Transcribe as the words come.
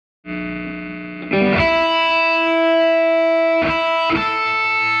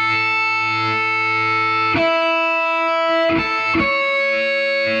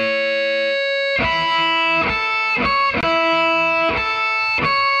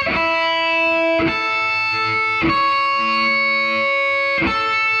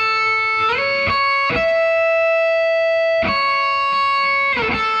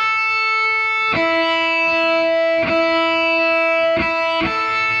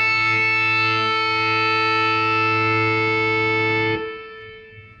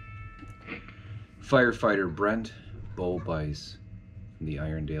Firefighter Brant Bice from the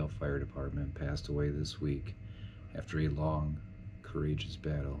Irondale Fire Department passed away this week after a long, courageous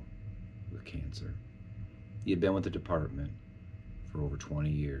battle with cancer. He had been with the department for over 20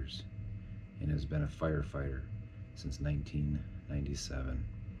 years and has been a firefighter since 1997.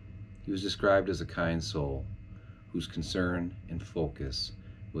 He was described as a kind soul whose concern and focus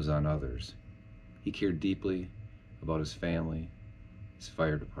was on others. He cared deeply about his family, his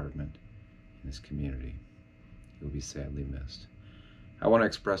fire department, and his community. He will be sadly missed. I want to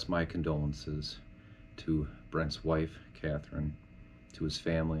express my condolences to Brent's wife, Catherine, to his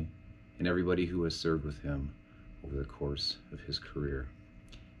family, and everybody who has served with him over the course of his career.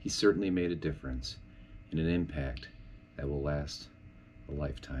 He certainly made a difference and an impact that will last a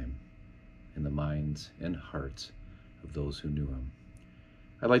lifetime in the minds and hearts of those who knew him.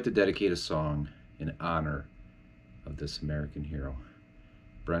 I'd like to dedicate a song in honor of this American hero.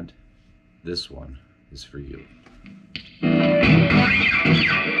 Brent, this one is for you.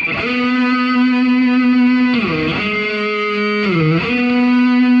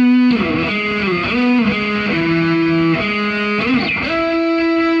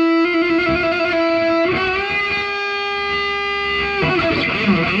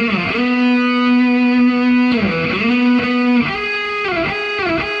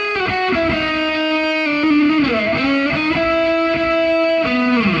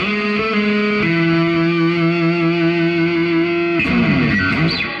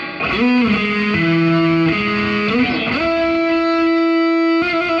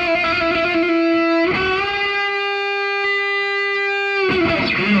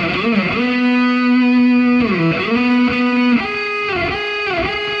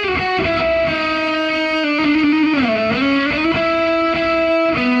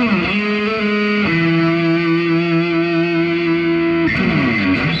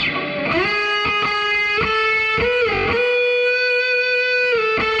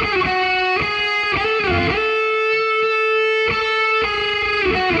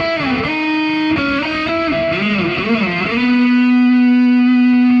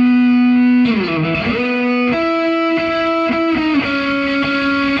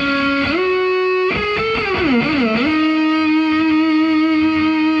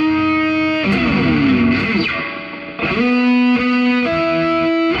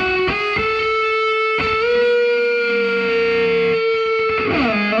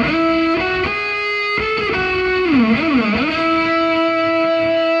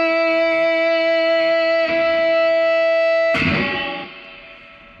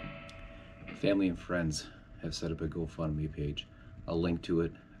 Family and friends have set up a GoFundMe page. I'll link to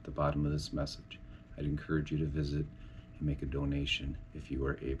it at the bottom of this message. I'd encourage you to visit and make a donation if you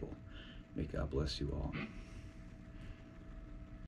are able. May God bless you all.